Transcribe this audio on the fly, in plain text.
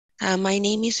My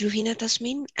name is Ruhina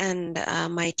Tasmin, and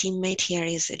my teammate here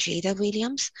is Xjaedah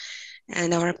Williams.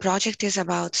 And our project is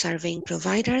about surveying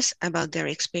providers about their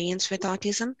experience with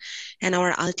autism. And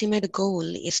our ultimate goal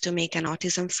is to make an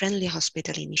autism-friendly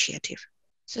hospital initiative.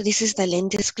 So this is the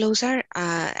LEND disclosure.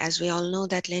 As we all know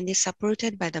that LEND is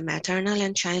supported by the Maternal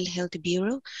and Child Health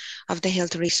Bureau of the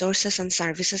Health Resources and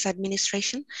Services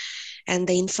Administration. And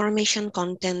the information,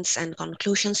 contents, and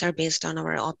conclusions are based on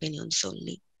our opinions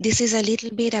solely. This is a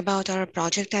little bit about our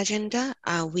project agenda.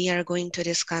 We are going to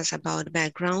discuss about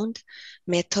background,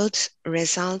 methods,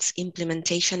 results,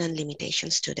 implementation, and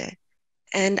limitations today.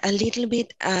 And a little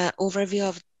bit overview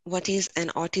of what is an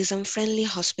autism-friendly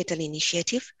hospital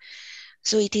initiative.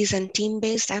 So it is a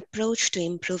team-based approach to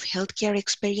improve healthcare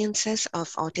experiences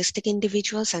of autistic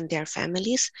individuals and their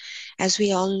families. As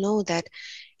we all know that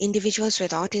individuals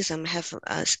with autism have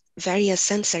various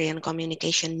sensory and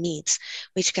communication needs,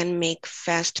 which can make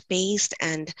fast-paced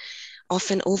and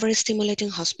often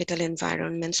overstimulating hospital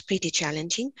environments pretty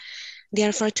challenging.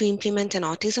 Therefore, to implement an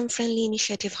autism-friendly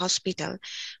initiative hospital,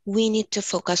 we need to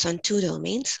focus on two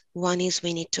domains. One is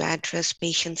we need to address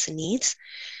patients' needs,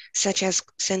 such as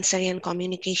sensory and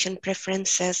communication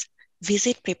preferences,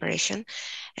 visit preparation,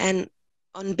 and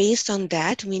based on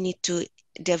that, we need to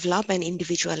develop an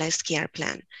individualized care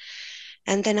plan.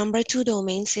 And the number two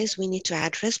domains is we need to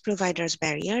address providers'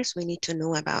 barriers. We need to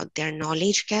know about their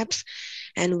knowledge gaps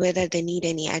and whether they need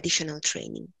any additional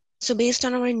training. So based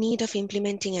on our need of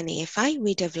implementing an AFI,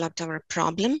 we developed our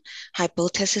problem,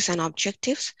 hypothesis, and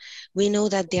objectives. We know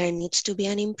that there needs to be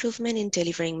an improvement in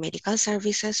delivering medical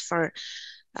services for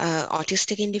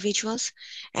autistic individuals.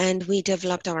 And we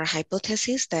developed our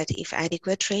hypothesis that if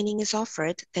adequate training is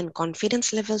offered, then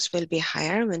confidence levels will be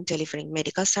higher when delivering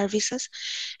medical services.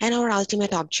 And our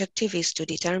ultimate objective is to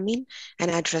determine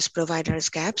and address providers'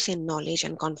 gaps in knowledge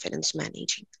and confidence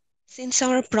managing. Since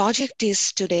our project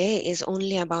today is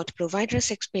only about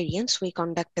providers' experience, we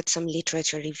conducted some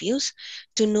literature reviews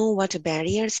to know what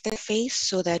barriers they face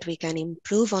so that we can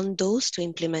improve on those to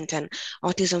implement an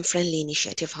autism-friendly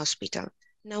initiative hospital.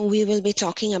 Now we will be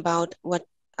talking about what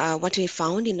we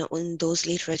found in those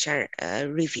literature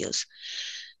reviews.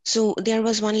 So there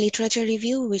was one literature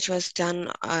review which was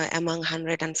done among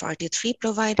 143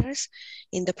 providers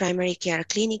in the primary care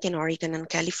clinic in Oregon and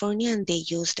California, and they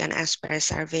used an Aspire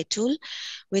survey tool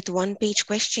with one-page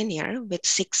questionnaire with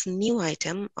 6 new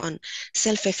items on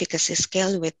self-efficacy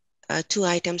scale with 2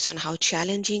 items on how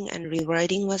challenging and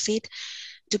rewarding was it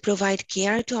to provide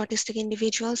care to autistic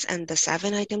individuals and the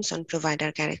 7 items on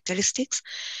provider characteristics.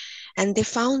 And they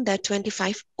found that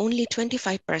only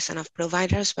 25% of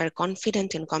providers were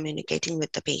confident in communicating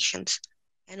with the patients.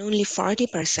 And only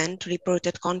 40%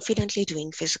 reported confidently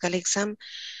doing physical exam.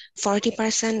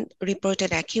 40%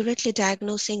 reported accurately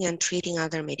diagnosing and treating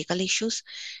other medical issues.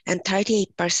 And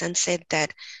 38% said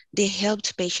that they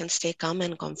helped patients stay calm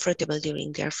and comfortable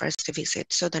during their first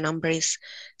visit. So the number is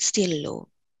still low.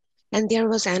 And there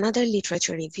was another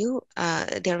literature review.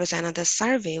 There was another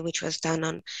survey which was done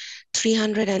on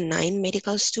 309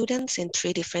 medical students in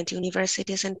 3 different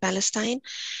universities in Palestine.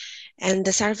 And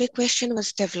the survey question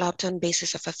was developed on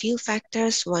basis of a few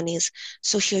factors. One is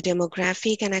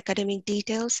socio-demographic and academic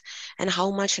details, and how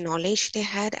much knowledge they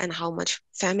had and how much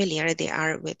familiar they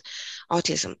are with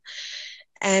autism.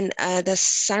 And the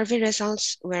survey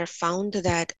results were found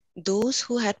that those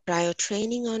who had prior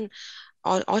training on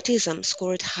autism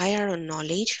scored higher on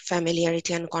knowledge,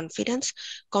 familiarity, and confidence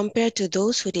compared to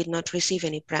those who did not receive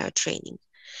any prior training.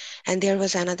 And there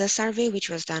was another survey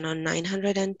which was done on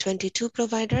 922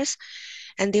 providers,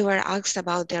 and they were asked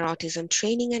about their autism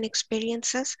training and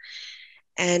experiences.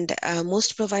 And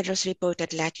most providers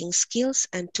reported lacking skills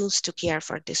and tools to care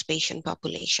for this patient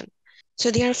population. So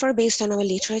therefore, based on our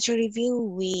literature review,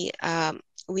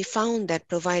 we found that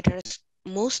providers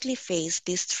mostly face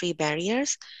these 3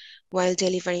 barriers while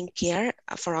delivering care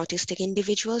for autistic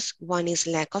individuals. One is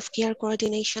lack of care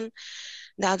coordination.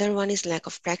 The other one is lack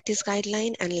of practice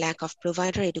guideline and lack of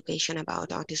provider education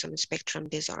about autism spectrum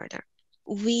disorder.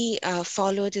 We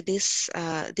followed these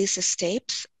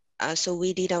steps. So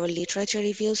we did our literature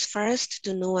reviews first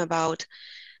to know about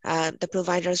the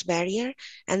provider's barrier.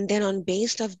 And then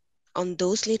based on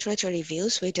those literature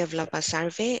reviews, we developed a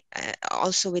survey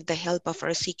also with the help of our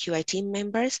CQI team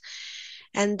members.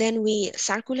 And then we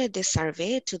circulate this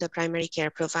survey to the primary care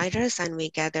providers and we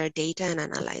gather data and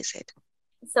analyze it.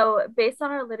 So based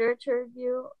on our literature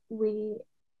review, we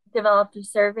developed a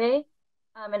survey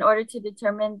in order to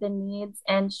determine the needs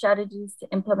and strategies to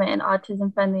implement an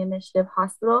autism-friendly initiative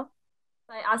hospital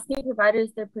by asking providers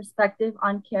their perspective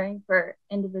on caring for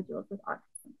individuals with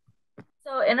autism.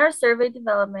 So in our survey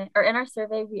development, or in our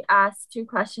survey, we asked two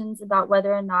questions about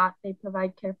whether or not they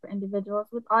provide care for individuals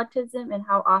with autism and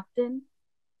how often.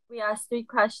 We asked three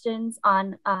questions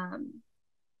on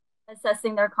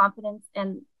assessing their confidence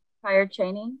and prior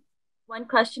training. One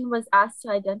question was asked to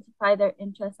identify their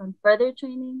interest on further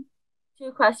training.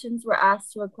 Two questions were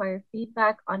asked to acquire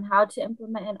feedback on how to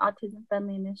implement an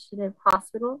autism-friendly initiative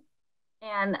hospital.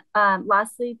 And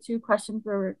lastly, two questions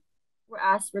were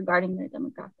asked regarding their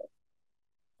demographics.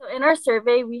 So in our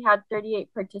survey, we had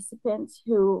 38 participants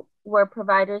who were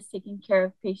providers taking care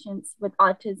of patients with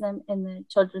autism in the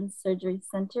Children's Surgery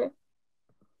Center.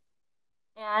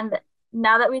 And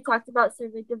now that we talked about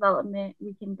survey development,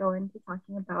 we can go into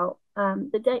talking about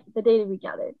the data we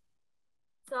gathered.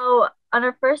 So on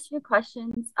our first few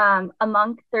questions,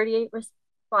 among 38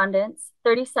 respondents,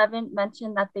 37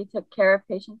 mentioned that they took care of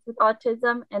patients with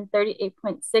autism, and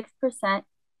 38.6%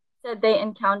 said they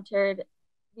encountered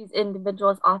these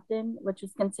individuals often, which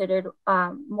was considered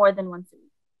more than once a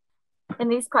week. In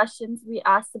these questions, we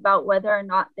asked about whether or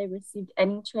not they received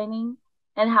any training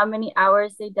and how many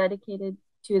hours they dedicated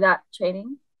to that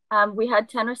training. We had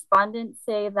 10 respondents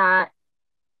say that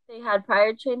they had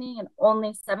prior training, and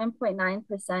only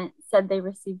 7.9% said they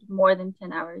received more than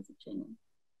 10 hours of training.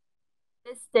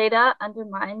 This data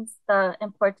undermines the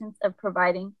importance of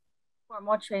providing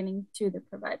formal training to the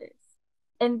providers.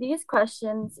 In these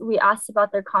questions, we asked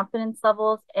about their confidence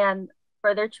levels and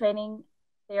further training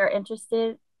they are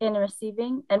interested in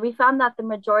receiving. And we found that the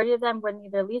majority of them were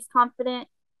neither least confident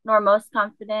nor most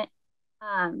confident.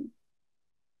 And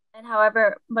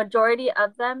however, majority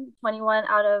of them, 21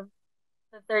 out of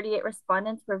the 38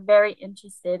 respondents, were very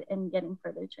interested in getting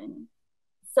further training.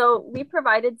 So we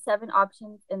provided 7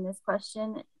 options in this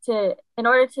question in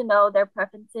order to know their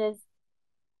preferences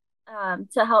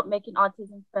to help make an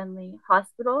autism-friendly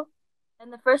hospital.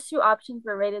 And the first 2 options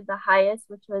were rated the highest,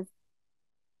 which was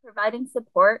providing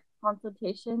support,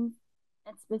 consultations,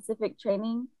 and specific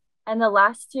training. And the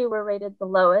last 2 were rated the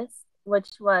lowest,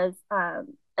 which was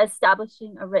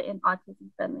establishing a written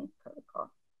autism-friendly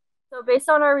protocol. So based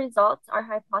on our results, our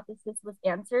hypothesis was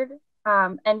answered,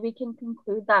 and we can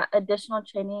conclude that additional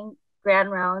training,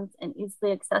 grand rounds, and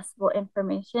easily accessible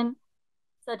information,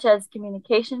 such as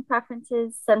communication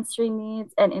preferences, sensory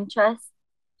needs, and interests,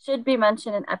 should be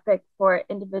mentioned in EPIC for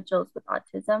individuals with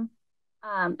autism,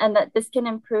 and that this can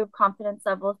improve confidence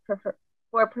levels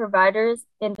for providers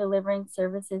in delivering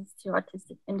services to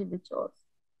autistic individuals.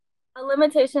 A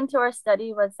limitation to our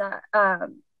study was that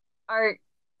our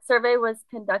survey was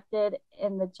conducted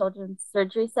in the Children's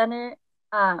Surgery Center,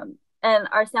 and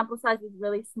our sample size was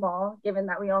really small, given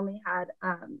that we only had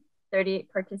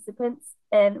 38 participants.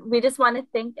 And we just want to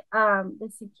thank the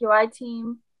CQI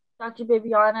team, Dr.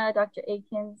 Bibiana, Dr.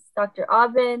 Akins, Dr.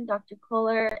 Aubin, Dr.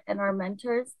 Kohler, and our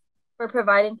mentors for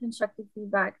providing constructive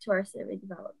feedback to our survey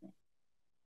development.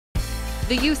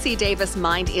 The UC Davis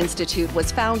Mind Institute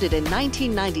was founded in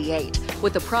 1998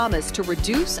 with the promise to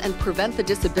reduce and prevent the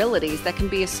disabilities that can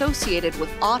be associated with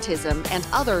autism and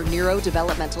other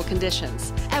neurodevelopmental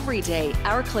conditions. Every day,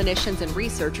 our clinicians and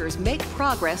researchers make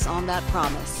progress on that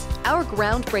promise. Our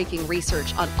groundbreaking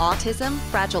research on autism,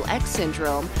 Fragile X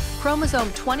syndrome, chromosome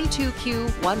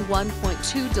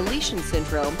 22q11.2 deletion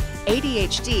syndrome,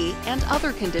 ADHD, and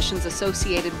other conditions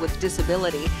associated with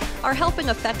disability are helping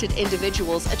affected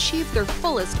individuals achieve their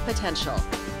fullest potential.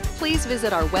 Please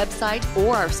visit our website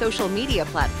or our social media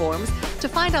platforms to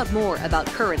find out more about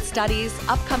current studies,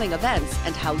 upcoming events,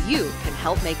 and how you can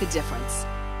help make a difference.